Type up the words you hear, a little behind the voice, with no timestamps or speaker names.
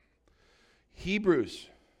Hebrews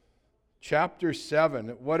chapter 7.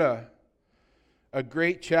 What a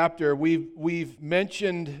great chapter. We've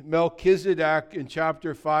mentioned Melchizedek in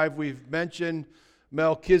chapter 5. We've mentioned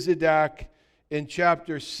Melchizedek in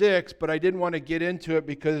chapter 6, but I didn't want to get into it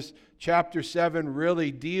because chapter 7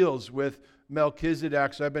 really deals with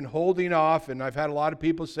Melchizedek. So I've been holding off, and I've had a lot of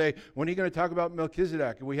people say, when are you going to talk about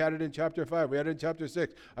Melchizedek? And we had it in chapter 5. We had it in chapter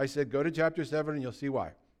 6. I said, go to chapter 7 and you'll see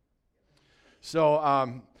why.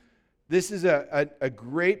 So this is a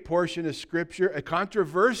great portion of Scripture, a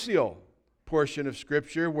controversial portion of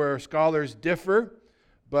Scripture where scholars differ,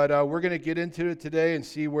 but we're going to get into it today and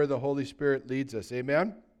see where the Holy Spirit leads us.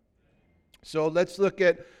 Amen? So let's look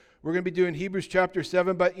at, we're going to be doing Hebrews chapter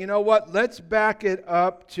 7, but you know what? Let's back it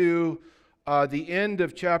up to the end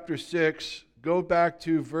of chapter 6. Go back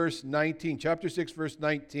to verse 19. Chapter 6, verse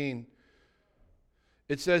 19.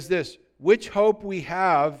 It says this, which hope we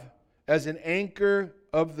have as an anchor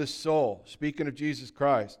of the soul, speaking of Jesus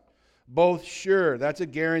Christ, both sure, that's a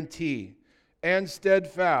guarantee, and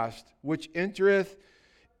steadfast, which entereth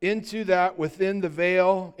into that within the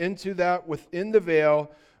veil,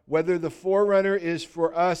 whether the forerunner is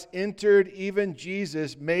for us entered, even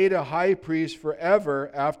Jesus, made a high priest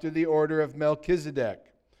forever after the order of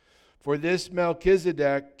Melchizedek. For this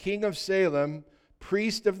Melchizedek, king of Salem,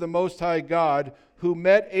 priest of the Most High God, who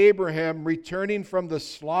met Abraham returning from the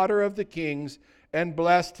slaughter of the kings and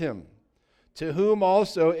blessed him, to whom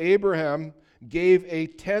also Abraham gave a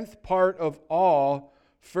 10th part of all,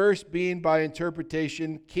 first being by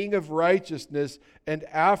interpretation king of righteousness, and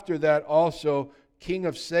after that also king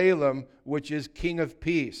of Salem, which is king of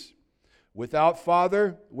peace, without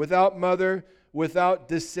father, without mother, without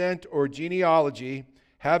descent or genealogy,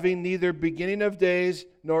 having neither beginning of days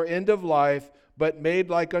nor end of life, but made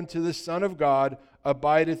like unto the Son of God,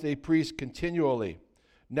 abideth a priest continually.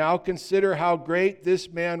 Now consider how great this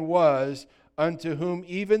man was, unto whom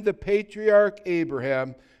even the patriarch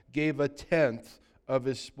Abraham gave a 10th of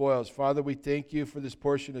his spoils. Father, we thank you for this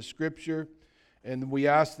portion of Scripture, and we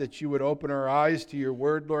ask that you would open our eyes to your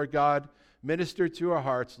word, Lord God. Minister to our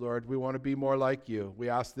hearts, Lord. We want to be more like you. We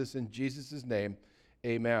ask this in Jesus' name.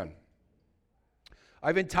 Amen.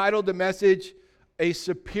 I've entitled the message, A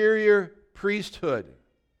Superior Priesthood.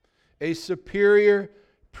 A Superior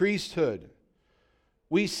Priesthood.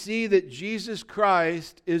 We see that Jesus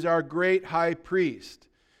Christ is our great high priest.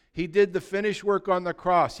 He did the finished work on the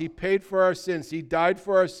cross. He paid for our sins. He died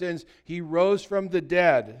for our sins. He rose from the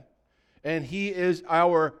dead. And he is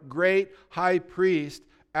our great high priest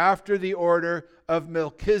after the order of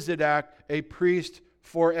Melchizedek, a priest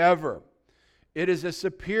forever. It is a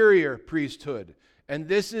superior priesthood. And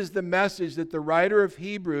this is the message that the writer of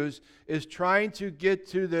Hebrews is trying to get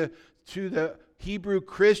to the Hebrew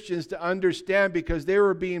Christians to understand, because they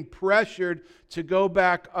were being pressured to go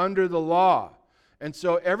back under the law. And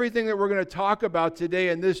so everything that we're going to talk about today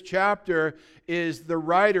in this chapter is the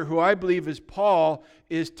writer, who I believe is Paul,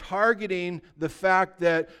 is targeting the fact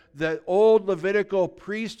that the old Levitical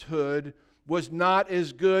priesthood was not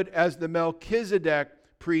as good as the Melchizedek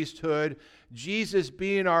priesthood. Jesus,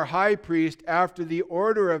 being our high priest after the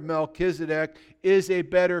order of Melchizedek, is a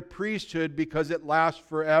better priesthood because it lasts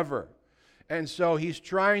forever. And so he's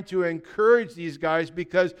trying to encourage these guys,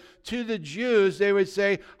 because to the Jews, they would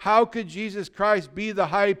say, how could Jesus Christ be the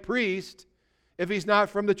high priest if he's not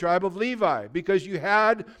from the tribe of Levi? Because you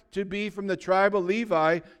had to be from the tribe of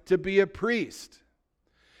Levi to be a priest.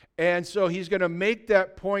 And so he's going to make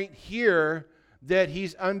that point here, that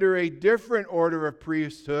he's under a different order of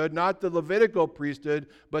priesthood, not the Levitical priesthood,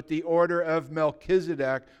 but the order of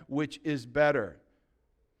Melchizedek, which is better.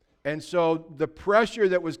 And so the pressure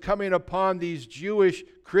that was coming upon these Jewish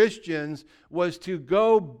Christians was to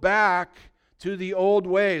go back to the old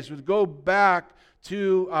ways, was go back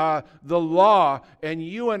to the law. And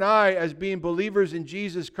you and I, as being believers in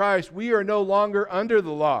Jesus Christ, we are no longer under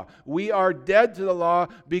the law. We are dead to the law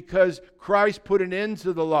because Christ put an end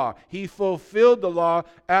to the law. He fulfilled the law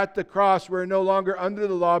at the cross. We're no longer under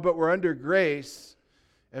the law, but we're under grace.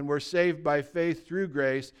 And we're saved by faith through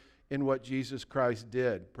grace in what Jesus Christ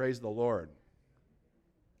did. Praise the Lord.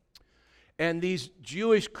 And these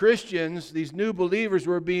Jewish Christians, these new believers,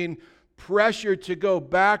 were being pressured to go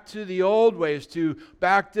back to the old ways,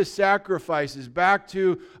 back to sacrifices, back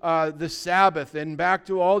to the Sabbath, and back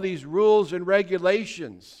to all these rules and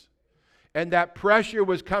regulations. And that pressure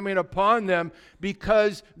was coming upon them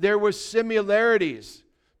because there were similarities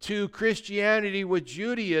to Christianity with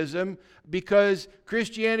Judaism, because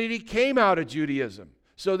Christianity came out of Judaism.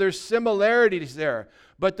 So there's similarities there.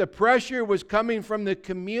 But the pressure was coming from the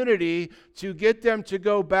community to get them to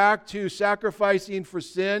go back to sacrificing for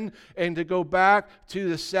sin and to go back to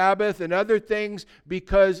the Sabbath and other things,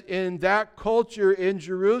 because in that culture in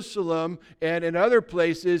Jerusalem and in other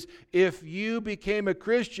places, if you became a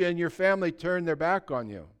Christian, your family turned their back on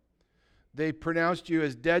you. They pronounced you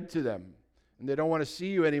as dead to them, and they don't want to see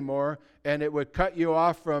you anymore, and it would cut you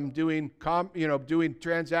off from doing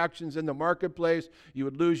transactions in the marketplace. You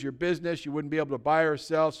would lose your business. You wouldn't be able to buy or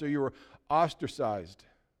sell, so you were ostracized.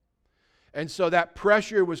 And so that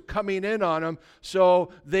pressure was coming in on them,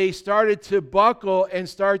 so they started to buckle and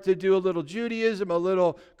start to do a little Judaism, a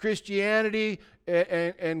little Christianity,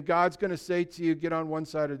 and God's going to say to you, get on one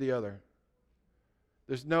side or the other.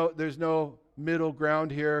 There's no middle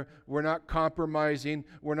ground here. We're not compromising.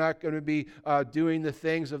 We're not going to be doing the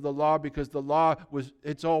things of the law, because the law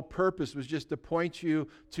its whole purpose was just to point you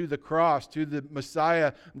to the cross, to the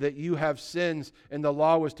Messiah, that you have sins, and the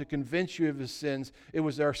law was to convince you of his sins. It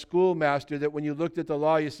was our schoolmaster that when you looked at the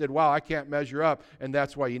law, you said, wow, I can't measure up, and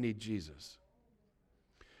that's why you need Jesus.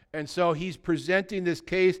 And so he's presenting this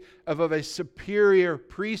case of a superior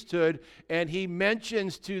priesthood, and he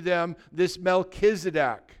mentions to them this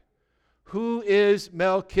Melchizedek. Who is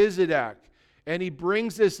Melchizedek? And he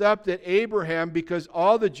brings this up that Abraham, because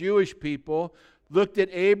all the Jewish people looked at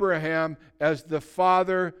Abraham as the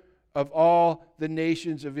father of all the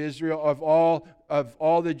nations of Israel, of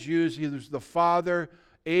all the Jews. He was the father.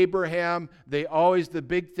 Abraham, the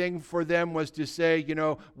big thing for them was to say,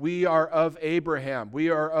 we are of Abraham. We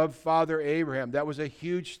are of Father Abraham. That was a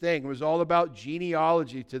huge thing. It was all about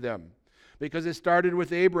genealogy to them, because it started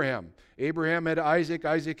with Abraham. Abraham had Isaac.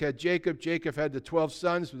 Isaac had Jacob. Jacob had the 12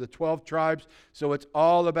 sons with the 12 tribes. So it's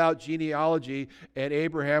all about genealogy, and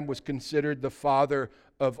Abraham was considered the father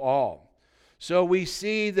of all. So we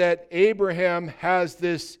see that Abraham has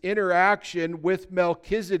this interaction with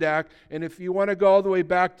Melchizedek. And if you want to go all the way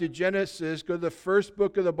back to Genesis, go to the first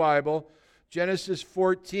book of the Bible, Genesis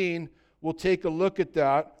 14. We'll take a look at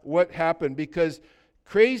that, what happened. Because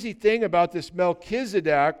crazy thing about this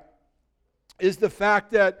Melchizedek is the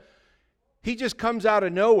fact that he just comes out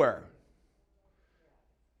of nowhere.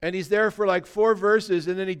 And he's there for like 4 verses,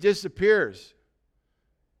 and then he disappears.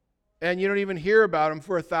 And you don't even hear about him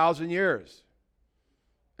for 1,000 years.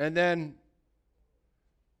 And then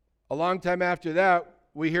a long time after that,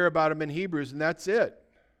 we hear about him in Hebrews, and that's it.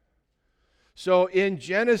 So in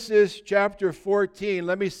Genesis chapter 14,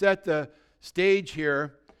 let me set the stage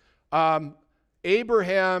here.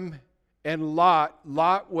 Abraham and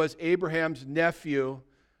Lot was Abraham's nephew.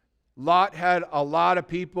 Lot had a lot of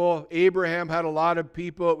people. Abraham had a lot of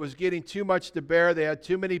people. It was getting too much to bear. They had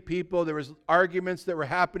too many people. There was arguments that were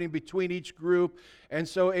happening between each group. And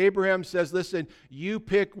so Abraham says, listen, you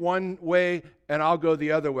pick one way and I'll go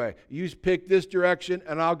the other way. You pick this direction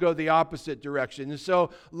and I'll go the opposite direction. And so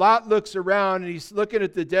Lot looks around and he's looking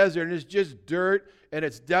at the desert, and it's just dirt and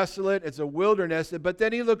it's desolate. It's a wilderness. But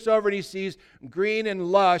then he looks over and he sees green and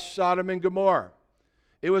lush Sodom and Gomorrah.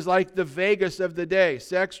 It was like the Vegas of the day.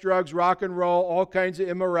 Sex, drugs, rock and roll, all kinds of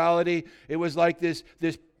immorality. It was like this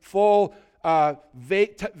full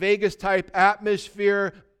Vegas-type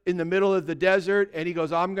atmosphere in the middle of the desert. And he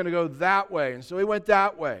goes, I'm going to go that way. And so he went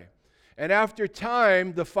that way. And after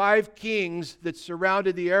time, the 5 kings that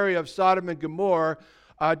surrounded the area of Sodom and Gomorrah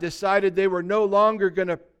decided they were no longer going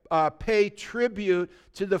to pay tribute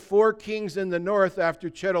to the 4 kings in the north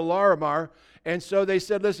after Chedorlaomer. And so they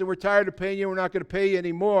said, listen, we're tired of paying you. We're not going to pay you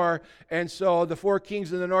anymore. And so the 4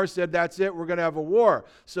 kings in the north said, that's it. We're going to have a war.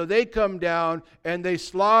 So they come down and they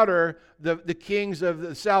slaughter the kings of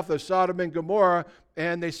the south of Sodom and Gomorrah.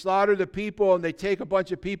 And they slaughter the people, and they take a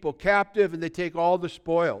bunch of people captive, and they take all the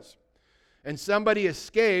spoils. And somebody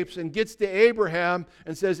escapes and gets to Abraham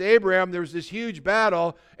and says, Abraham, there was this huge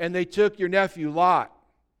battle, and they took your nephew Lot.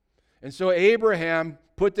 And so Abraham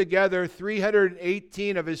put together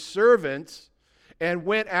 318 of his servants and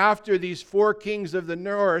went after these 4 kings of the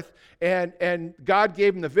north, and God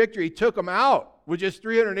gave him the victory. He took them out with just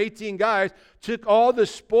 318 guys, took all the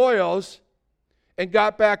spoils, and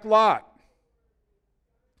got back Lot.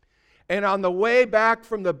 And on the way back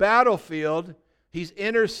from the battlefield, he's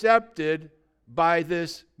intercepted by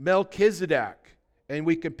this Melchizedek. And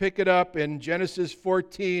we can pick it up in Genesis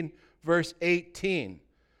 14, verse 18.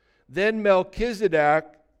 Then Melchizedek,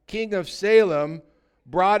 king of Salem,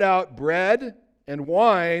 brought out bread and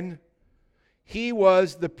wine. He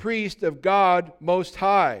was the priest of God Most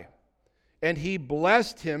High. And he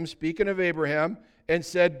blessed him, speaking of Abraham, and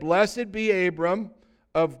said, Blessed be Abram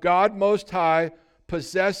of God Most High,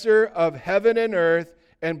 possessor of heaven and earth,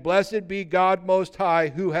 And blessed be God Most High,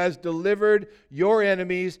 who has delivered your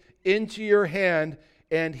enemies into your hand.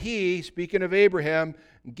 And he, speaking of Abraham,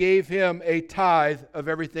 gave him a tithe of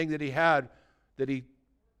everything that he had, that he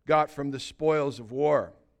got from the spoils of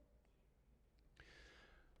war.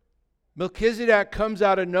 Melchizedek comes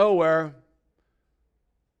out of nowhere.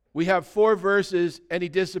 We have 4 verses, and he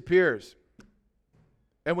disappears.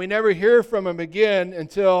 And we never hear from him again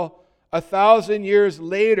until 1,000 years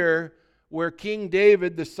later, where King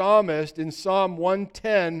David, the psalmist, in Psalm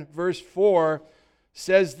 110, verse 4,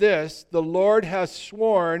 says this, "The Lord has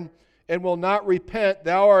sworn and will not repent.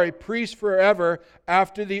 Thou art a priest forever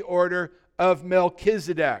after the order of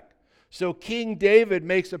Melchizedek." So King David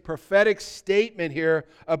makes a prophetic statement here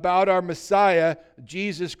about our Messiah,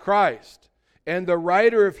 Jesus Christ. And the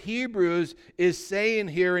writer of Hebrews is saying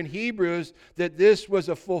here in Hebrews that this was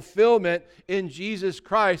a fulfillment in Jesus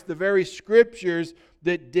Christ, the very scriptures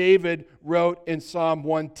that David wrote in Psalm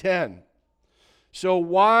 110. So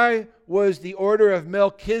why was the order of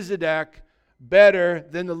Melchizedek better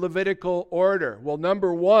than the Levitical order? Well,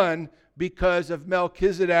 number one, because of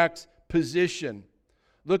Melchizedek's position.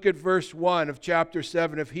 Look at verse 1 of chapter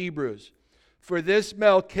 7 of Hebrews. "For this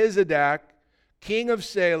Melchizedek, king of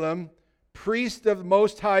Salem, priest of the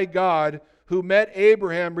Most High God, who met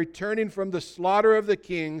Abraham returning from the slaughter of the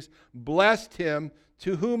kings, blessed him,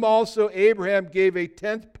 to whom also Abraham gave a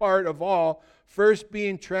 10th part of all," first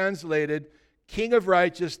being translated King of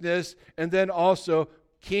Righteousness, and then also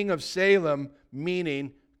King of Salem,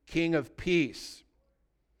 meaning King of Peace.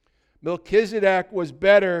 Melchizedek was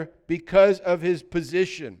better because of his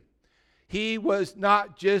position. He was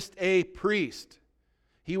not just a priest.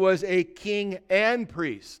 He was a king and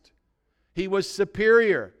priest. He was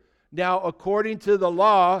superior. Now, according to the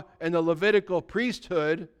law and the Levitical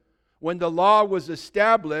priesthood, when the law was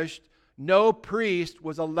established, no priest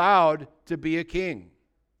was allowed to be a king.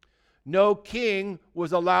 No king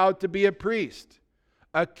was allowed to be a priest.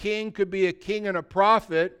 A king could be a king and a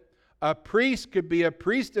prophet. A priest could be a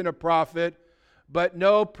priest and a prophet. But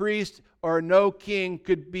no priest or no king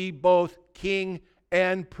could be both king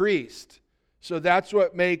and priest. So that's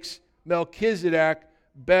what makes Melchizedek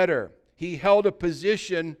better. He held a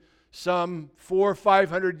position some 400 or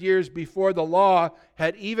 500 years before the law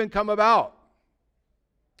had even come about.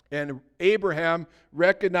 And Abraham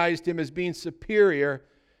recognized him as being superior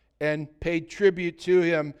and paid tribute to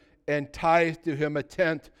him and tithed to him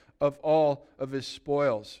 1/10 of all of his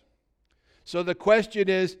spoils. So the question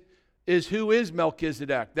is who is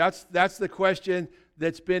Melchizedek? That's the question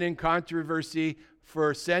that's been in controversy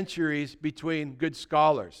for centuries between good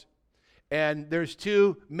scholars. And there's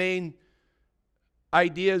 2 main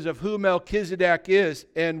ideas of who Melchizedek is.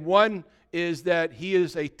 And one is that he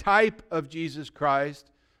is a type of Jesus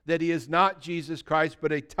Christ, that he is not Jesus Christ,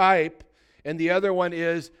 but a type. And the other one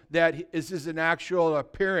is that this is an actual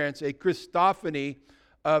appearance, a Christophany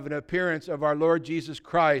of an appearance of our Lord Jesus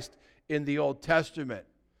Christ in the Old Testament.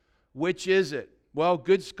 Which is it? Well,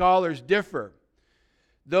 good scholars differ.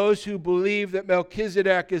 Those who believe that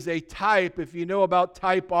Melchizedek is a type, if you know about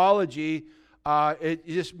typology, it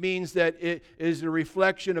just means that it is a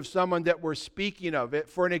reflection of someone that we're speaking of.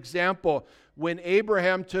 For an example, when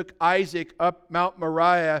Abraham took Isaac up Mount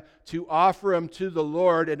Moriah to offer him to the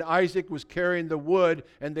Lord, and Isaac was carrying the wood,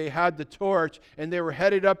 and they had the torch, and they were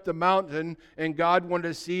headed up the mountain, and God wanted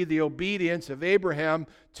to see the obedience of Abraham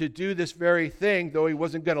to do this very thing, though he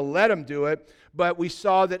wasn't going to let him do it. But we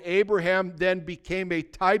saw that Abraham then became a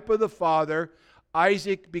type of the Father.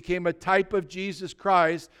 Isaac became a type of Jesus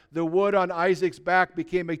Christ. The wood on Isaac's back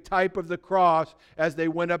became a type of the cross as they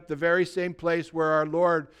went up the very same place where our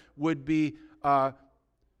Lord would be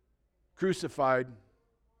crucified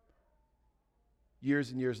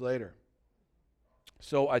years and years later.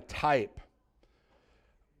 So a type.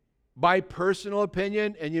 My personal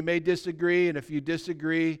opinion, and you may disagree, and if you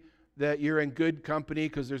disagree, that you're in good company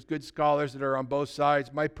because there's good scholars that are on both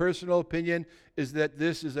sides. My personal opinion is that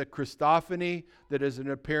this is a Christophany, that is an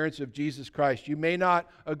appearance of Jesus Christ. You may not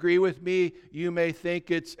agree with me. You may think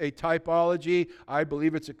it's a typology. I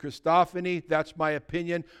believe it's a Christophany. That's my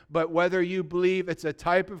opinion. But whether you believe it's a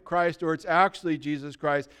type of Christ or it's actually Jesus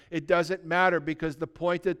Christ, it doesn't matter, because the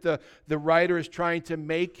point that the writer is trying to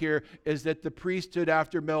make here is that the priesthood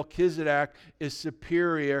after Melchizedek is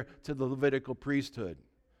superior to the Levitical priesthood.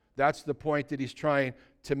 That's the point that he's trying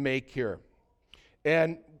to make here.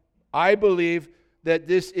 And I believe that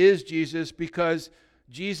this is Jesus because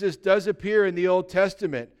Jesus does appear in the Old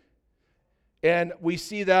Testament. And we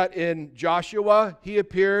see that in Joshua, he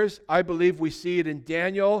appears. I believe we see it in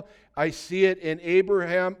Daniel. I see it in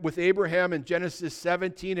Abraham, with Abraham in Genesis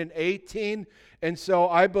 17 and 18. And so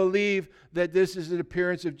I believe that this is an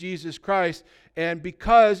appearance of Jesus Christ. And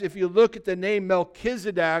because if you look at the name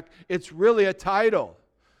Melchizedek, it's really a title.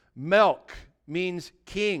 Melch means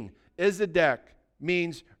king. Izedek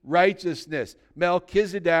means righteousness.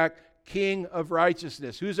 Melchizedek, king of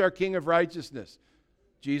righteousness. Who's our king of righteousness?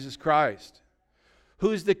 Jesus Christ.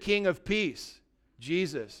 Who's the king of peace?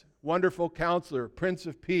 Jesus. Wonderful counselor, Prince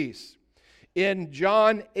of Peace. In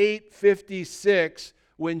John 8:56,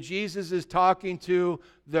 when Jesus is talking to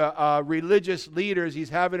the religious leaders, he's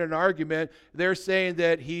having an argument. They're saying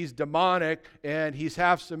that he's demonic and he's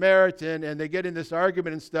half Samaritan, and they get in this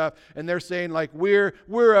argument and stuff. And they're saying like we're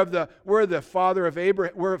the father of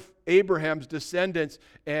Abraham, we're Abraham's descendants.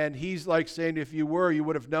 And he's like saying, if you were, you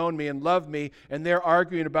would have known me and loved me. And they're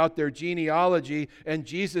arguing about their genealogy. And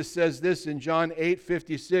Jesus says this in John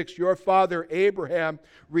 8:56, your father Abraham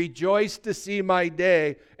rejoiced to see my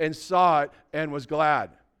day and saw it and was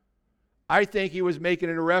glad. I think he was making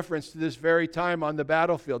a reference to this very time on the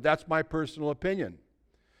battlefield. That's my personal opinion.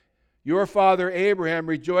 Your father Abraham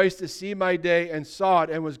rejoiced to see my day and saw it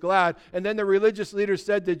and was glad. And then the religious leaders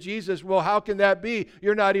said to Jesus, well, how can that be?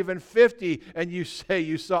 You're not even 50 and you say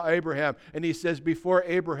you saw Abraham. And he says, before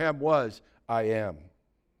Abraham was, I am.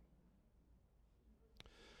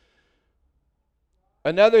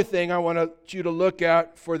 Another thing I want you to look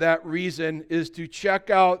at for that reason is to check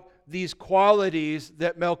out these qualities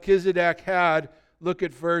that Melchizedek had. Look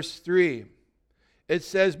at verse 3. It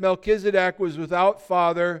says, Melchizedek was without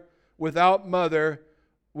father, without mother,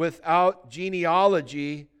 without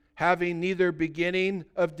genealogy, having neither beginning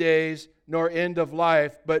of days nor end of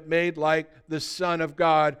life, but made like the Son of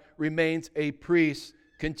God, remains a priest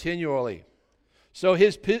continually. So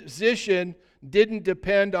his position didn't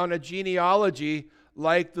depend on a genealogy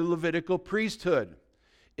like the Levitical priesthood.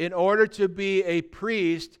 In order to be a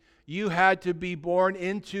priest, you had to be born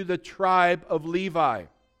into the tribe of Levi.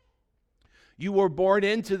 You were born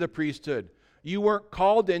into the priesthood. You weren't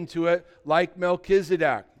called into it like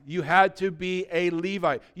Melchizedek. You had to be a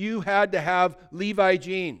Levite. You had to have Levi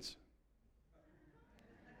genes.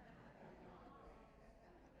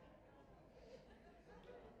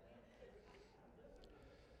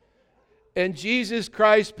 And Jesus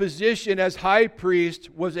Christ's position as high priest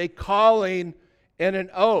was a calling and an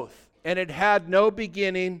oath, and it had no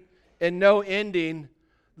beginning and no ending.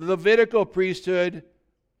 The Levitical priesthood,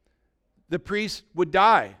 the priest would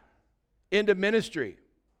die into ministry.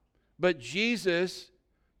 But Jesus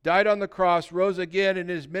died on the cross, rose again, and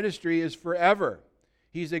his ministry is forever.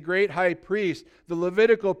 He's a great high priest. The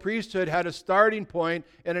Levitical priesthood had a starting point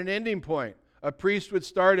and an ending point. A priest would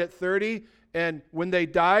start at 30, and when they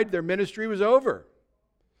died, their ministry was over.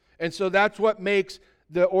 And so that's what makes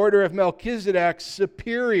the order of Melchizedek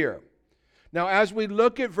superior. Now, as we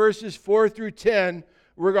look at verses 4 through 10,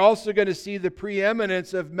 we're also going to see the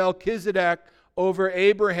preeminence of Melchizedek over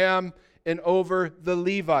Abraham and over the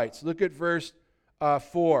Levites. Look at verse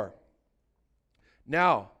 4.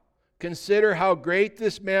 Now, consider how great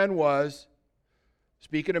this man was,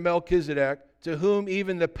 speaking of Melchizedek, to whom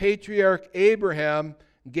even the patriarch Abraham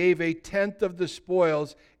gave a tenth of the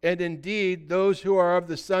spoils, and indeed those who are of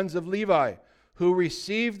the sons of Levi, who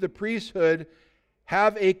received the priesthood,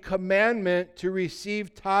 have a commandment to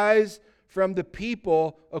receive tithes from the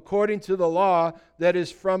people according to the law that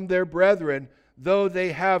is from their brethren, though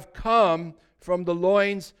they have come from the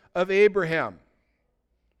loins of Abraham.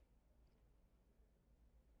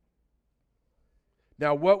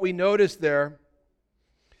 Now, what we notice there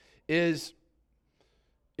is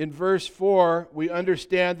in verse 4, we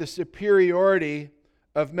understand the superiority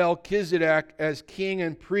of Melchizedek as king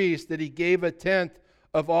and priest, that he gave a tenth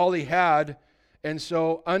of all he had. And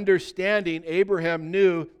so, understanding, Abraham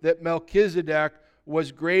knew that Melchizedek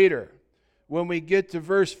was greater. When we get to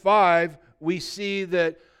verse 5, we see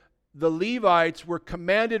that the Levites were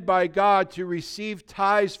commanded by God to receive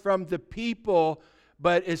tithes from the people,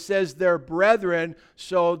 but it says their brethren,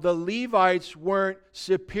 so the Levites weren't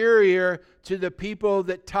superior to the people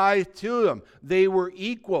that tithed to them. They were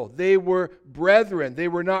equal. They were brethren. They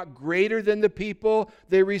were not greater than the people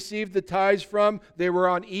they received the tithes from. They were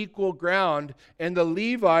on equal ground, and the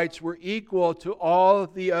Levites were equal to all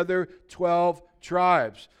the other 12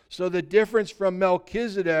 tribes. So the difference from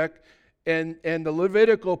Melchizedek and the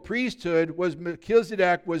Levitical priesthood was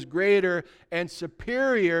Melchizedek was greater and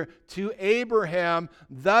superior to Abraham,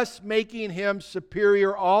 thus making him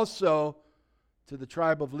superior also to the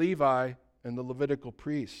tribe of Levi and the Levitical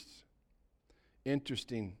priests.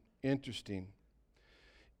 Interesting.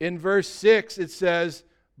 In verse 6 it says,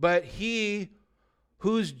 but he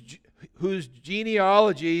whose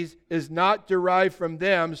genealogy is not derived from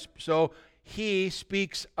them, so he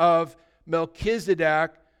speaks of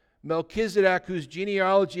Melchizedek, whose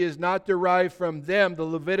genealogy is not derived from them, the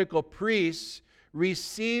Levitical priests,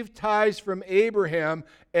 received tithes from Abraham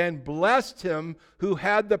and blessed him who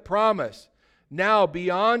had the promise. Now,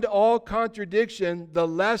 beyond all contradiction, the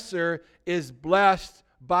lesser is blessed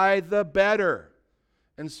by the better.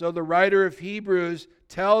 And so the writer of Hebrews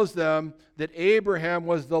tells them that Abraham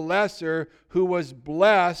was the lesser who was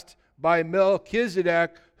blessed by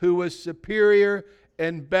Melchizedek, who was superior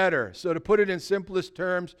and better. So to put it in simplest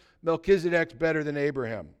terms, Melchizedek's better than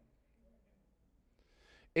Abraham.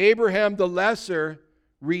 Abraham the lesser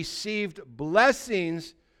received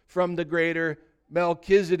blessings from the greater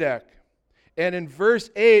Melchizedek. And in verse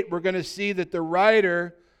 8, we're going to see that the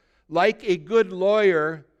writer, like a good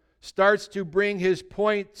lawyer, starts to bring his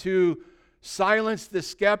point to silence the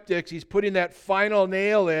skeptics. He's putting that final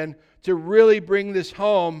nail in to really bring this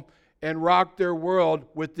home and rock their world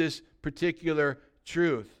with this particular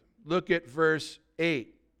truth. Look at verse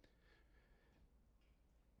 8.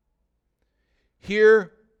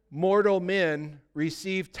 Here mortal men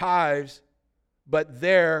receive tithes, but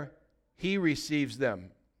there he receives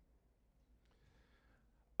them,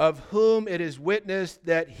 of whom it is witnessed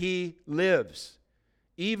that he lives.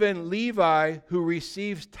 Even Levi, who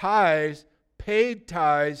receives tithes, paid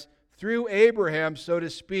tithes through Abraham, so to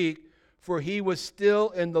speak, for he was still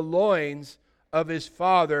in the loins of his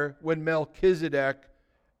father when Melchizedek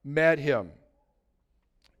met him.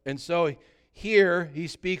 And so here he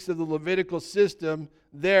speaks of the Levitical system,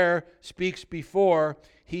 there speaks before.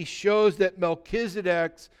 He shows that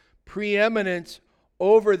Melchizedek's preeminence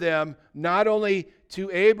over them, not only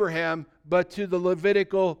to Abraham, but to the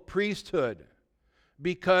Levitical priesthood.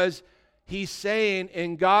 Because he's saying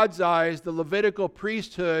in God's eyes, the Levitical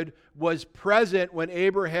priesthood was present when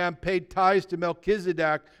Abraham paid tithes to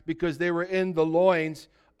Melchizedek because they were in the loins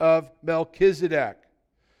of Melchizedek.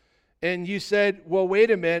 And you said, well,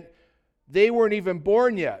 wait a minute, they weren't even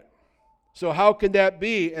born yet. So how can that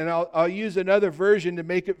be? And I'll use another version to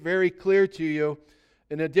make it very clear to you.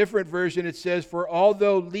 In a different version, it says, for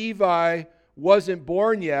although Levi wasn't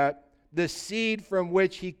born yet, the seed from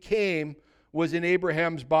which he came was in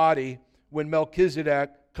Abraham's body when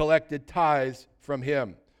Melchizedek collected tithes from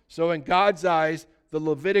him. So in God's eyes, the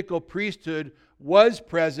Levitical priesthood was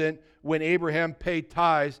present when Abraham paid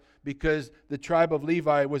tithes because the tribe of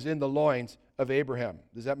Levi was in the loins of Abraham.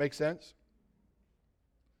 Does that make sense?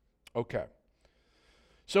 Okay.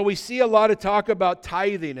 So we see a lot of talk about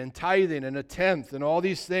tithing and a tenth and all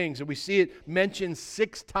these things, and we see it mentioned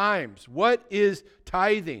 6 times. What is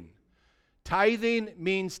tithing? Tithing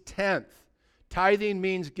means tenth. Tithing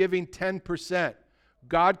means giving 10%.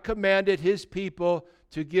 God commanded his people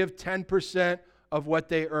to give 10% of what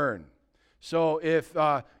they earn. So if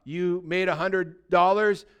you made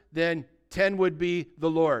 $100, then 10 would be the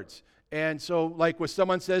Lord's. And so like when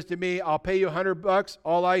someone says to me, I'll pay you $100,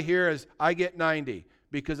 all I hear is I get 90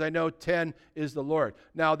 because I know 10 is the Lord.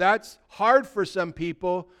 Now that's hard for some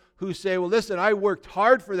people who say, well, listen, I worked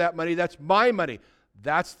hard for that money. That's my money.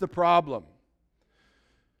 That's the problem.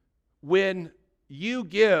 When you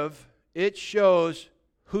give, it shows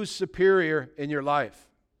who's superior in your life.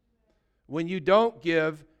 When you don't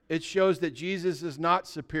give, it shows that Jesus is not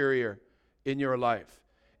superior in your life.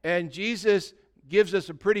 And Jesus gives us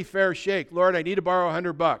a pretty fair shake. Lord, I need to borrow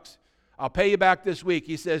 $100. I'll pay you back this week.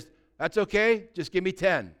 He says, that's okay, just give me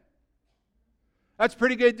 10. That's a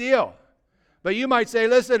pretty good deal. But you might say,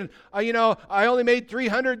 listen, I only made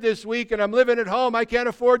 $300 this week and I'm living at home. I can't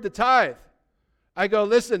afford the tithe. I go,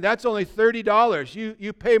 listen, that's only $30.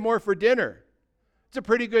 You pay more for dinner. It's a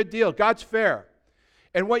pretty good deal. God's fair.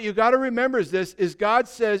 And what you got to remember is God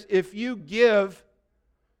says if you give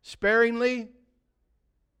sparingly,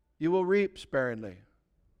 you will reap sparingly.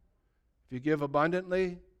 If you give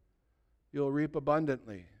abundantly, you'll reap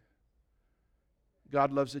abundantly.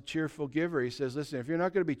 God loves a cheerful giver. He says, listen, if you're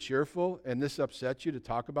not going to be cheerful and this upsets you to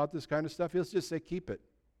talk about this kind of stuff, he'll just say, keep it.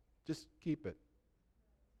 Just keep it.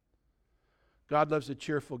 God loves a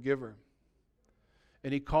cheerful giver.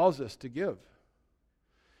 And he calls us to give.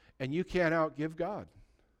 And you can't outgive God.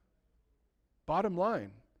 Bottom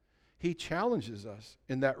line, he challenges us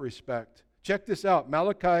in that respect. Check this out.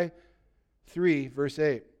 Malachi 3, verse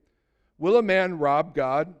 8. Will a man rob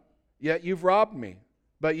God? Yet you've robbed me.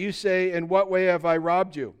 But you say, in what way have I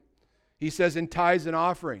robbed you? He says, in tithes and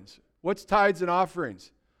offerings. What's tithes and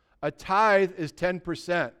offerings? A tithe is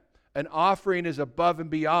 10%. An offering is above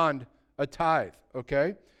and beyond a tithe,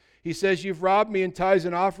 okay? He says, you've robbed me in tithes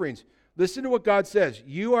and offerings. Listen to what God says.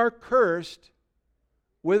 You are cursed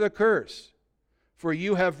with a curse, for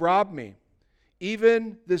you have robbed me,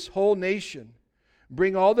 even this whole nation.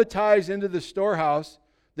 Bring all the tithes into the storehouse,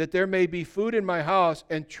 that there may be food in my house,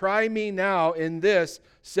 and try me now in this,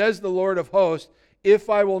 says the Lord of hosts, if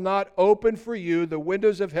I will not open for you the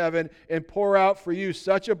windows of heaven and pour out for you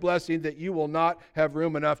such a blessing that you will not have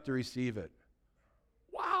room enough to receive it.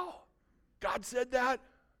 Wow. God said that?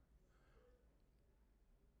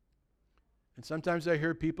 And sometimes I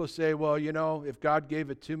hear people say, well, if God gave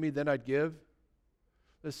it to me, then I'd give.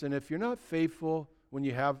 Listen, if you're not faithful when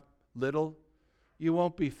you have little, you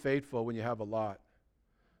won't be faithful when you have a lot.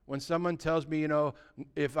 When someone tells me,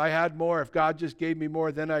 if I had more, if God just gave me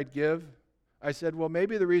more, then I'd give. I said, well,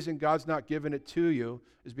 maybe the reason God's not giving it to you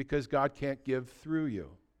is because God can't give through you.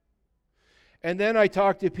 And then I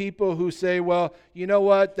talk to people who say, well, you know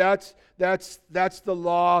what, that's the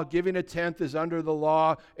law. Giving a tenth is under the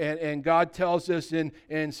law. And God tells us in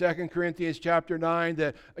 2 Corinthians chapter 9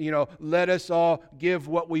 that, let us all give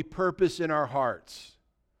what we purpose in our hearts.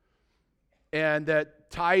 And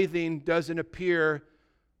that tithing doesn't appear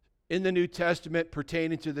in the New Testament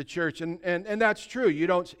pertaining to the church. And that's true. You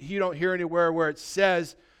don't hear anywhere where it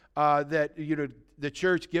says that, the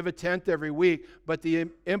church give a tenth every week, but the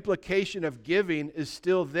implication of giving is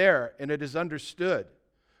still there, and it is understood,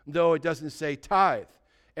 though it doesn't say tithe.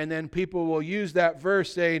 And then people will use that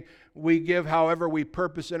verse saying, we give however we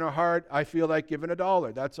purpose in our heart. I feel like giving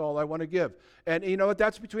 $1. That's all I want to give. And you know what?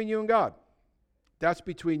 That's between you and God. That's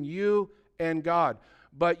between you and God.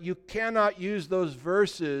 But you cannot use those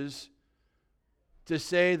verses to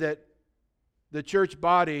say that the church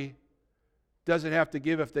body doesn't have to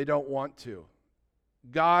give if they don't want to.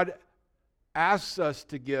 God asks us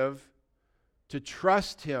to give, to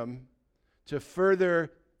trust Him, to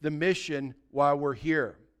further the mission while we're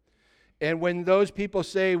here. And when those people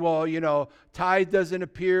say, well, tithe doesn't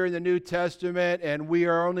appear in the New Testament and we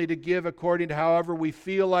are only to give according to however we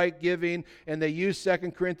feel like giving, and they use 2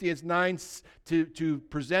 Corinthians 9 to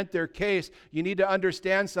present their case, you need to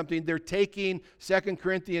understand something. They're taking 2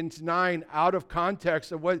 Corinthians 9 out of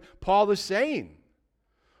context of what Paul is saying.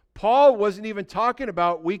 Paul wasn't even talking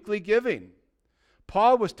about weekly giving.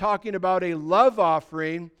 Paul was talking about a love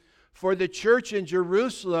offering for the church in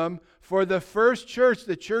Jerusalem. For the first church,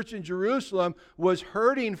 the church in Jerusalem was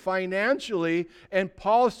hurting financially, and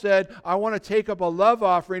Paul said, I want to take up a love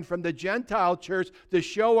offering from the Gentile church to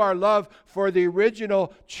show our love for the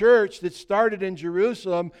original church that started in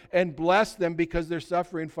Jerusalem and bless them because they're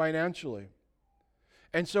suffering financially.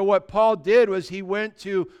 And so what Paul did was he went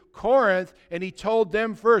to Corinth and he told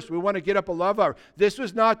them first, we want to get up a love offering. This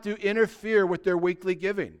was not to interfere with their weekly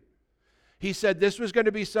giving. He said this was going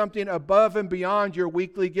to be something above and beyond your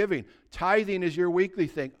weekly giving. Tithing is your weekly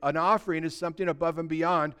thing. An offering is something above and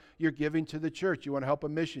beyond your giving to the church. You want to help a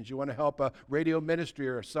missions. You want to help a radio ministry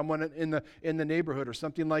or someone in the neighborhood or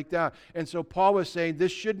something like that. And so Paul was saying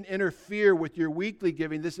this shouldn't interfere with your weekly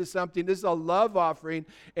giving. This is a love offering,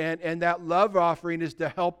 and that love offering is to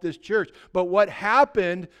help this church. But what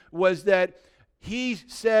happened was that he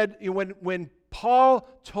said, when Paul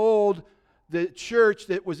told the church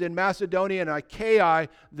that was in Macedonia and Achaia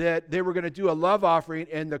that they were going to do a love offering,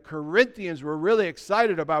 and the Corinthians were really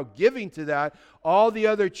excited about giving to that, all the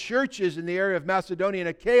other churches in the area of Macedonia and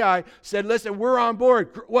Achaia said, listen, we're on board.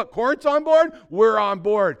 What, Corinth's on board? We're on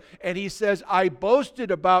board. And he says, I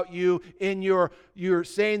boasted about you in your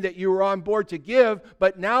saying that you were on board to give,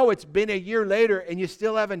 but now it's been a year later and you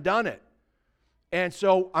still haven't done it. And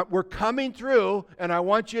so we're coming through, and I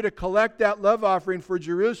want you to collect that love offering for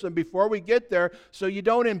Jerusalem before we get there so you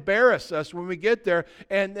don't embarrass us when we get there,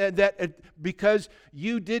 and that because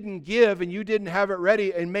you didn't give and you didn't have it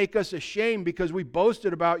ready and make us ashamed because we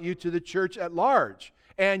boasted about you to the church at large.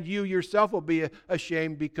 And you yourself will be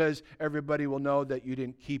ashamed because everybody will know that you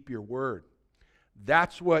didn't keep your word.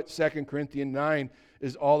 That's what 2 Corinthians 9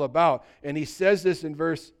 is all about. And he says this in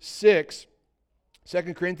verse 6.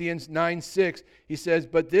 2 Corinthians 9:6, he says,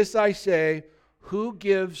 but this I say, who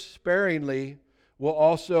gives sparingly will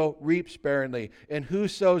also reap sparingly, and who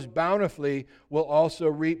sows bountifully will also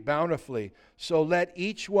reap bountifully. So let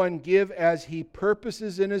each one give as he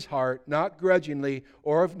purposes in his heart, not grudgingly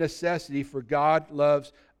or of necessity, for God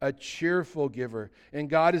loves a cheerful giver.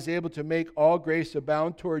 And God is able to make all grace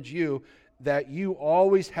abound towards you, that you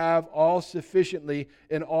always have all sufficiently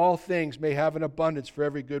in all things, may have an abundance for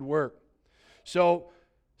every good work. So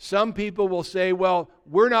some people will say, well,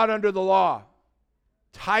 we're not under the law.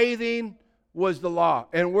 Tithing was the law,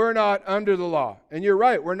 and we're not under the law. And you're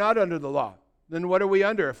right, we're not under the law. Then what are we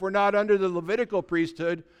under? If we're not under the Levitcal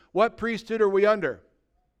priesthood, what priesthood are we under?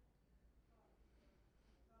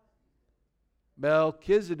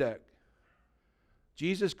 Melchizedek.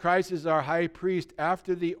 Jesus Christ is our high priest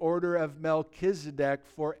after the order of Melchizedek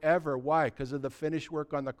forever. Why? Because of the finished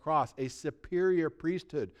work on the cross, a superior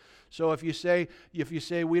priesthood. So if you say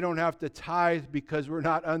we don't have to tithe because we're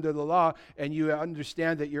not under the law, and you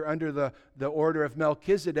understand that you're under the order of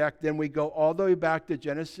Melchizedek, then we go all the way back to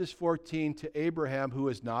Genesis 14 to Abraham, who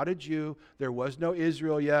is not a Jew. There was no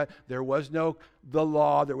Israel yet. There was no the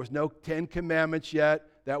law. There was no 10 Commandments yet.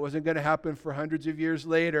 That wasn't going to happen for hundreds of years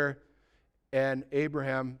later. And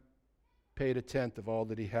Abraham paid a tenth of all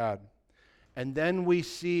that he had. And then we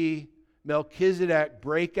see Melchizedek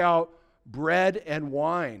break out bread and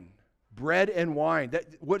wine. Bread and wine.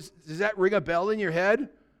 Does that ring a bell in your head?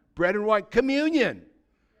 Bread and wine. Communion.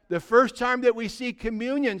 The first time that we see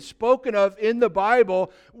communion spoken of in the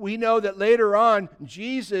Bible, we know that later on,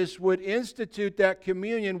 Jesus would institute that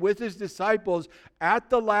communion with his disciples at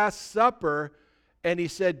the Last Supper. And he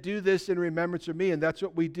said, do this in remembrance of me. And that's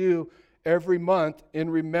what we do every month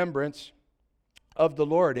in remembrance of the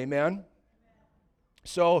Lord. Amen?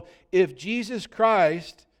 So if Jesus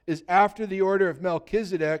Christ is after the order of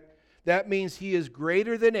Melchizedek, that means he is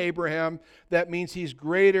greater than Abraham. That means he's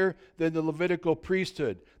greater than the Levitical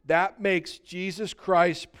priesthood. That makes Jesus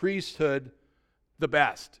Christ's priesthood the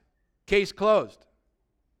best. Case closed.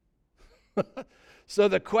 So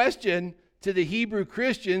the question to the Hebrew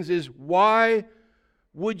Christians is, why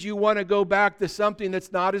would you want to go back to something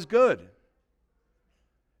that's not as good?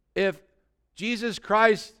 If Jesus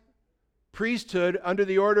Christ's priesthood under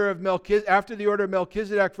the order of after the order of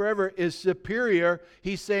Melchizedek forever is superior,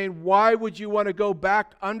 he's saying, why would you want to go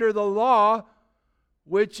back under the law,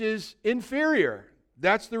 which is inferior?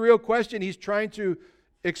 That's the real question he's trying to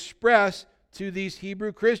express to these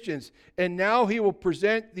Hebrew Christians. And now he will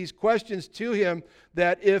present these questions to him,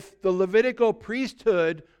 that if the Levitical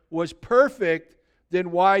priesthood was perfect,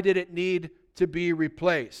 then why did it need to be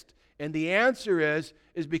replaced? And the answer is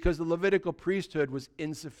because the Levitical priesthood was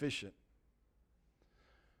insufficient.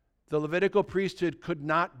 The Levitical priesthood could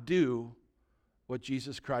not do what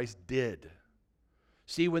Jesus Christ did.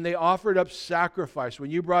 See, when they offered up sacrifice, when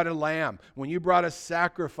you brought a lamb, when you brought a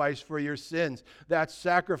sacrifice for your sins, that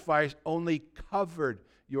sacrifice only covered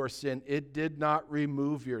your sin. It did not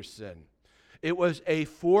remove your sin. It was a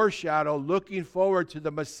foreshadow looking forward to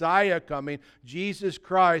the Messiah coming, Jesus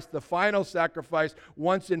Christ, the final sacrifice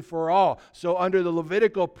once and for all. So under the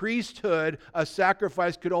Levitical priesthood, a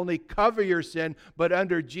sacrifice could only cover your sin, but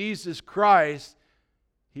under Jesus Christ,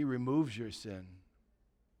 he removes your sin.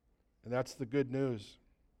 And that's the good news.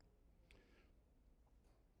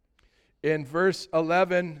 In verse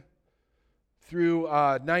 11 through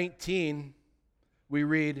 19, we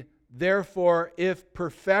read, therefore, if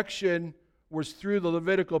perfection was through the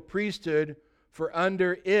Levitical priesthood, for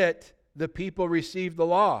under it the people received the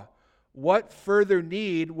law, what further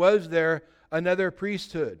need was there another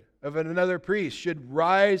priesthood, of another priest should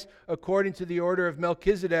rise according to the order of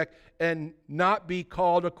Melchizedek and not be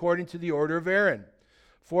called according to the order of Aaron?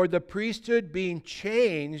 For the priesthood being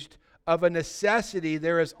changed of a necessity,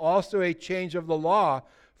 there is also a change of the law.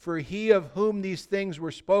 For he of whom these things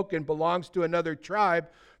were spoken belongs to another tribe,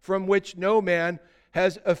 from which no man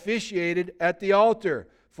has officiated at the altar.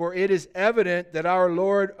 For it is evident that our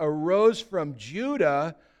Lord arose from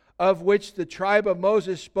Judah, of which the tribe of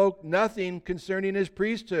Moses spoke nothing concerning his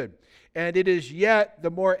priesthood. And it is yet the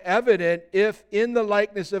more evident if in the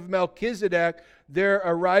likeness of Melchizedek there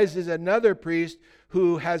arises another priest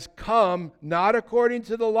who has come not according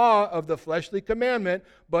to the law of the fleshly commandment,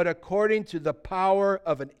 but according to the power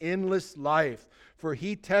of an endless life. For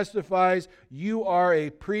he testifies, you are a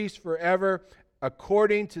priest forever,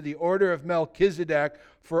 according to the order of Melchizedek.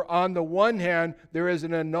 For on the one hand, there is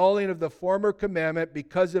an annulling of the former commandment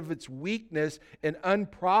because of its weakness and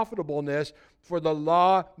unprofitableness, for the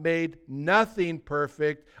law made nothing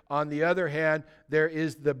perfect. On the other hand, there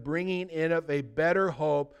is the bringing in of a better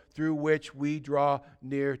hope through which we draw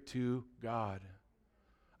near to God.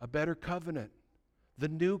 A better covenant, the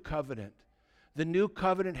new covenant. The new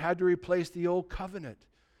covenant had to replace the old covenant,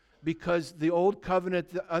 because the old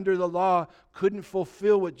covenant under the law couldn't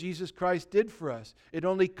fulfill what Jesus Christ did for us. It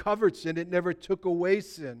only covered sin. It never took away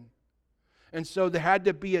sin. And so there had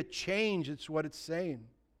to be a change. It's what it's saying.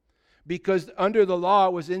 Because under the law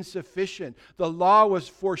it was insufficient. The law was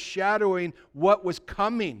foreshadowing what was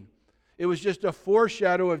coming. It was just a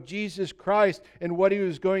foreshadow of Jesus Christ and what he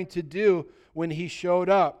was going to do when he showed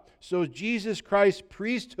up. So Jesus Christ's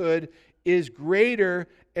priesthood is greater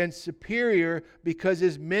and superior because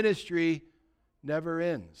his ministry never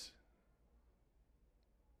ends.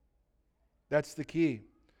 That's the key.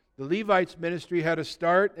 The Levites' ministry had a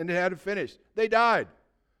start and it had a finish. They died.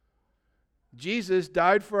 Jesus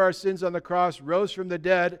died for our sins on the cross, rose from the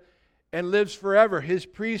dead, and lives forever. His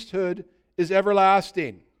priesthood is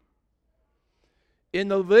everlasting. In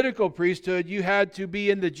the Levitical priesthood, you had to be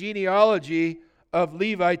in the genealogy of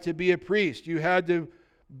Levi to be a priest. You had to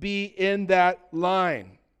be in that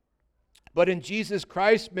line. But in Jesus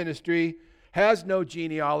Christ's ministry, has no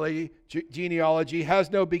genealogy,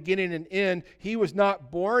 has no beginning and end. He was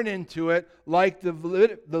not born into it like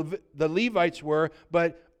the Levites were,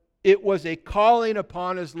 but it was a calling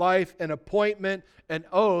upon his life, an appointment, an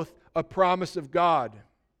oath, a promise of God.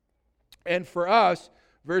 And for us,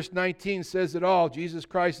 verse 19 says it all. Jesus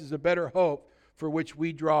Christ is a better hope for which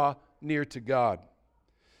we draw near to God.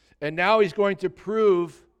 And now he's going to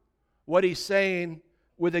prove what he's saying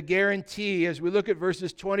with a guarantee as we look at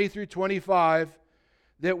verses 20 through 25,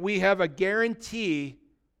 that we have a guarantee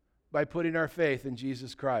by putting our faith in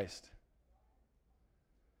Jesus Christ.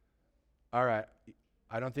 All right,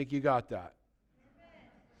 I don't think you got that.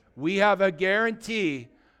 We have a guarantee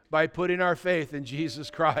by putting our faith in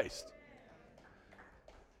Jesus Christ.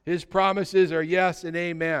 His promises are yes and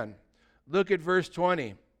amen. Look at verse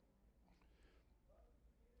 20.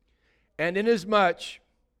 And inasmuch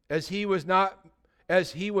as he was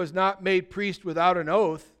not made priest without an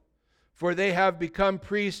oath, for they have become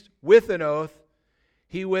priests with an oath,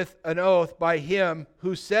 he with an oath by him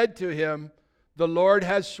who said to him, the Lord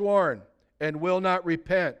has sworn and will not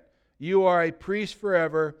repent. You are a priest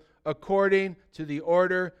forever, according to the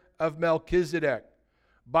order of Melchizedek.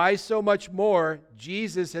 By so much more,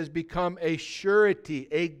 Jesus has become a surety,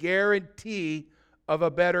 a guarantee of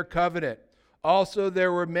a better covenant. Also,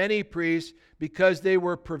 there were many priests because they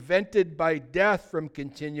were prevented by death from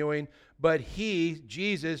continuing, but he,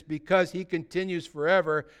 Jesus, because he continues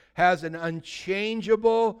forever, has an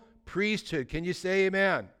unchangeable priesthood. Can you say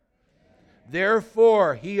amen?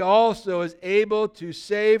 Therefore, he also is able to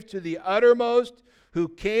save to the uttermost who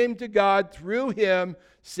came to God through him,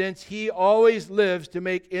 since he always lives to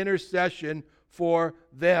make intercession for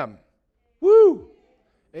them. Woo!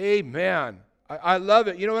 Amen. I love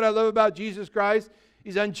it. You know what I love about Jesus Christ?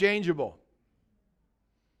 He's unchangeable.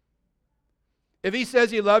 If he says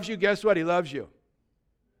he loves you, guess what? He loves you.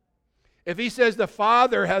 If he says the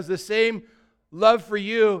Father has the same love for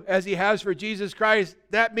you as he has for Jesus Christ,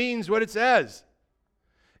 that means what it says.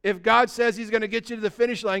 If God says he's going to get you to the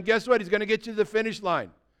finish line, guess what? He's going to get you to the finish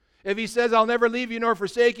line. If he says, I'll never leave you nor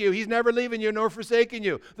forsake you, he's never leaving you nor forsaking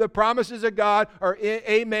you. The promises of God are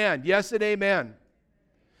amen. Yes and amen.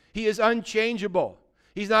 He is unchangeable.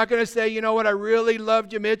 He's not going to say, you know what, I really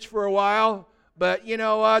loved you, Mitch, for a while, but you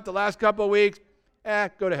know what, the last couple of weeks,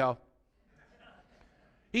 go to hell.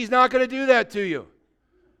 He's not going to do that to you.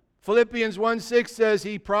 Philippians 1:6 says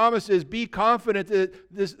he promises, be confident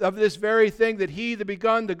that of this very thing, that he that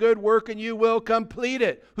begun the good work in you will complete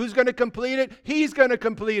it. Who's going to complete it? He's going to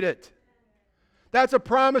complete it. That's a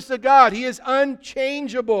promise of God. He is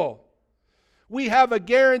unchangeable. We have a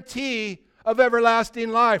guarantee of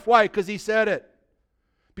everlasting life. Why? Because he said it.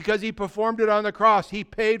 Because he performed it on the cross. He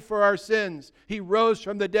paid for our sins. He rose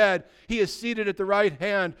from the dead. He is seated at the right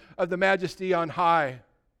hand of the Majesty on high.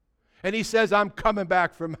 And he says, I'm coming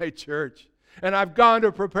back for my church. And I've gone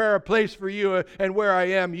to prepare a place for you. And where I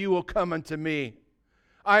am, you will come unto me.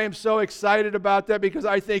 I am so excited about that because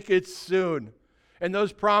I think it's soon. And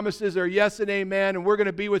those promises are yes and amen. And we're going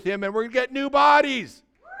to be with him and we're going to get new bodies.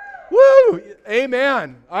 Woo!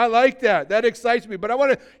 Amen. I like that. That excites me. But I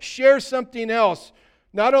want to share something else.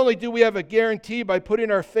 Not only do we have a guarantee by putting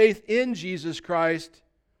our faith in Jesus Christ,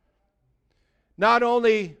 not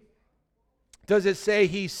only does it say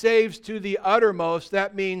he saves to the uttermost,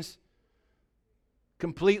 that means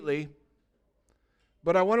completely.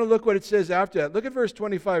 But I want to look what it says after that. Look at verse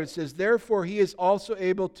 25. It says, therefore he is also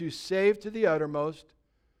able to save to the uttermost,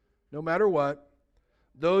 no matter what,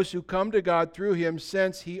 those who come to God through him,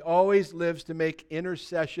 since he always lives to make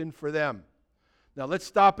intercession for them. Now let's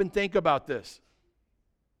stop and think about this.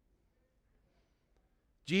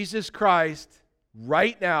 Jesus Christ,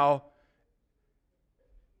 right now,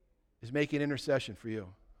 is making intercession for you.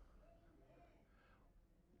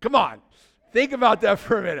 Come on, think about that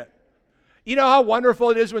for a minute. You know how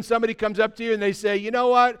wonderful it is when somebody comes up to you and they say, you know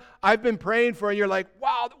what, I've been praying for you. And you're like,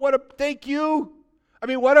 wow, thank you. I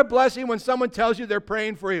mean, what a blessing when someone tells you they're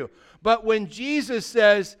praying for you. But when Jesus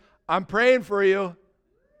says, I'm praying for you.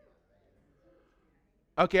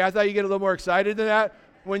 Okay, I thought you'd get a little more excited than that.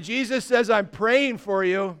 When Jesus says, I'm praying for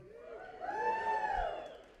you,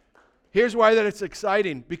 here's why that it's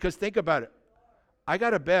exciting. Because think about it. I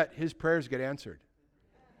got to bet his prayers get answered.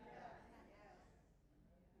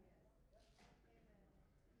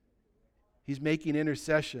 He's making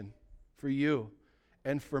intercession for you.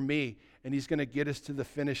 and for me. And he's going to get us to the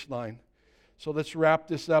finish line. So let's wrap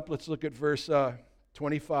this up. Let's look at verse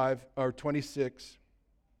 25 or 26.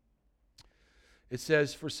 It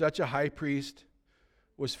says, "For such a high priest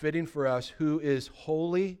was fitting for us, who is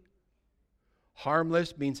holy,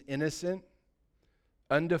 harmless," means innocent,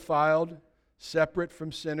 "undefiled, separate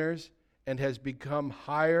from sinners, and has become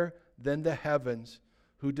higher than the heavens,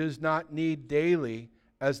 who does not need daily,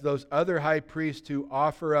 as those other high priests, to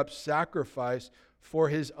offer up sacrifice for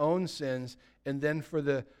his own sins and then for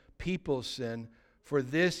the people's sin. For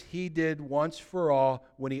this he did once for all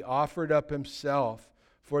when he offered up himself.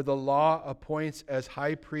 For the law appoints as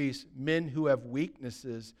high priests men who have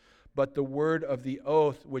weaknesses, but the word of the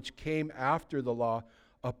oath which came after the law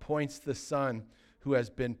appoints the Son who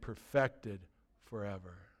has been perfected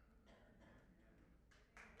forever."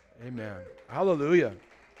 Amen. Hallelujah.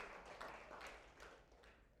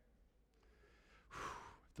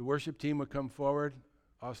 The worship team would come forward.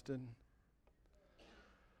 Austin.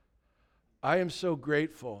 I am so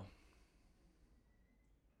grateful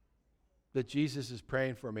that Jesus is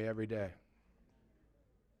praying for me every day.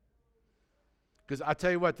 Because I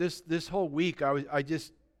tell you what, this whole week,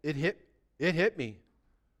 it hit me.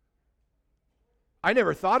 I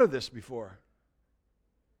never thought of this before.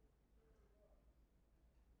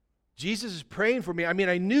 Jesus is praying for me. I mean,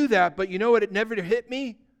 I knew that, but you know what? It never hit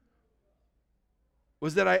me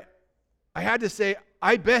was that I had to say,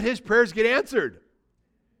 I bet his prayers get answered.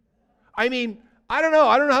 I mean, I don't know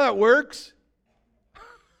how that works.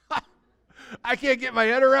 I can't get my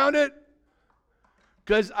head around it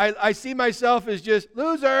because I see myself as just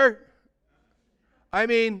loser. I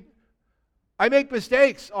mean, I make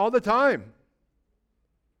mistakes all the time.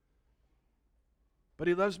 But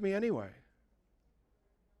he loves me anyway.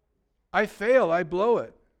 I fail, I blow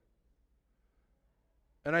it.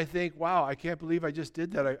 And I think, wow, I can't believe I just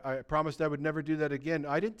did that. I promised I would never do that again.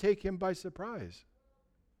 I didn't take him by surprise.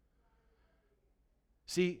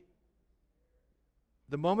 See,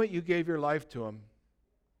 the moment you gave your life to him,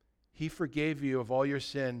 he forgave you of all your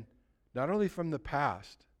sin, not only from the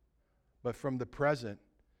past, but from the present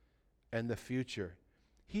and the future.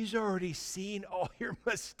 He's already seen all your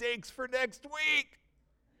mistakes for next week.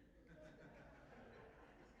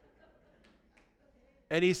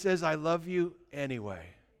 And he says, I love you anyway.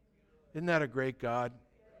 Isn't that a great God?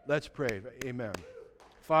 Let's pray. Amen.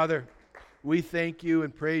 Father, we thank you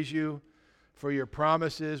and praise you for your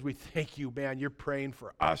promises. We thank you, man. You're praying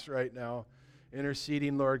for us right now.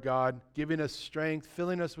 Interceding, Lord God, giving us strength,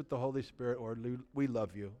 filling us with the Holy Spirit, Lord. We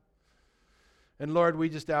love you. And Lord, we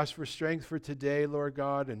just ask for strength for today, Lord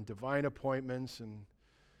God, and divine appointments, and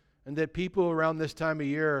that people around this time of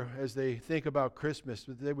year, as they think about Christmas,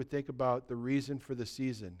 they would think about the reason for the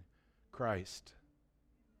season, Christ.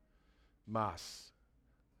 Mas.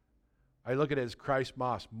 I look at it as Christ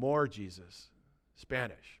Mas, more Jesus,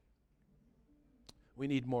 Spanish. We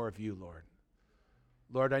need more of you, Lord.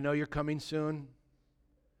 Lord, I know you're coming soon,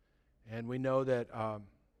 and we know that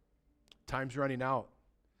time's running out.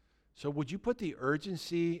 So would you put the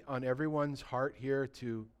urgency on everyone's heart here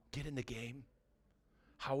to get in the game,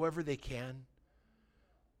 however they can,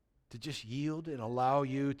 to just yield and allow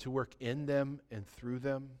you to work in them and through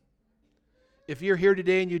them? If you're here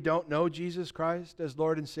today and you don't know Jesus Christ as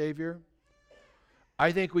Lord and Savior,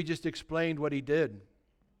 I think we just explained what he did.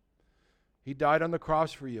 He died on the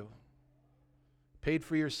cross for you, paid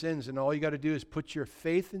for your sins, and all you got to do is put your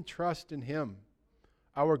faith and trust in him,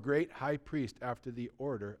 our great high priest after the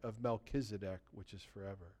order of Melchizedek, which is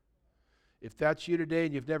forever. If that's you today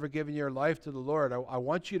and you've never given your life to the Lord, I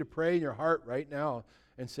want you to pray in your heart right now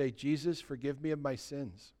and say, Jesus, forgive me of my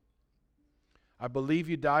sins. I believe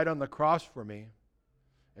you died on the cross for me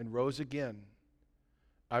and rose again.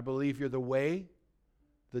 I believe you're the way,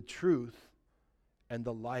 the truth, and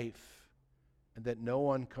the life, and that no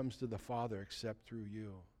one comes to the Father except through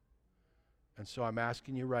you. And so I'm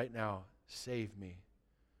asking you right now, save me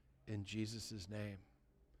in Jesus' name.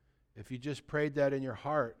 If you just prayed that in your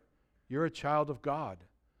heart, you're a child of God.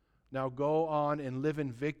 Now go on and live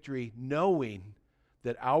in victory, knowing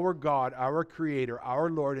that our God, our Creator, our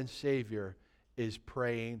Lord and Savior is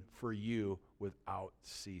praying for you without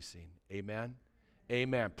ceasing. Amen?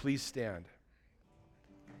 Amen. Please stand.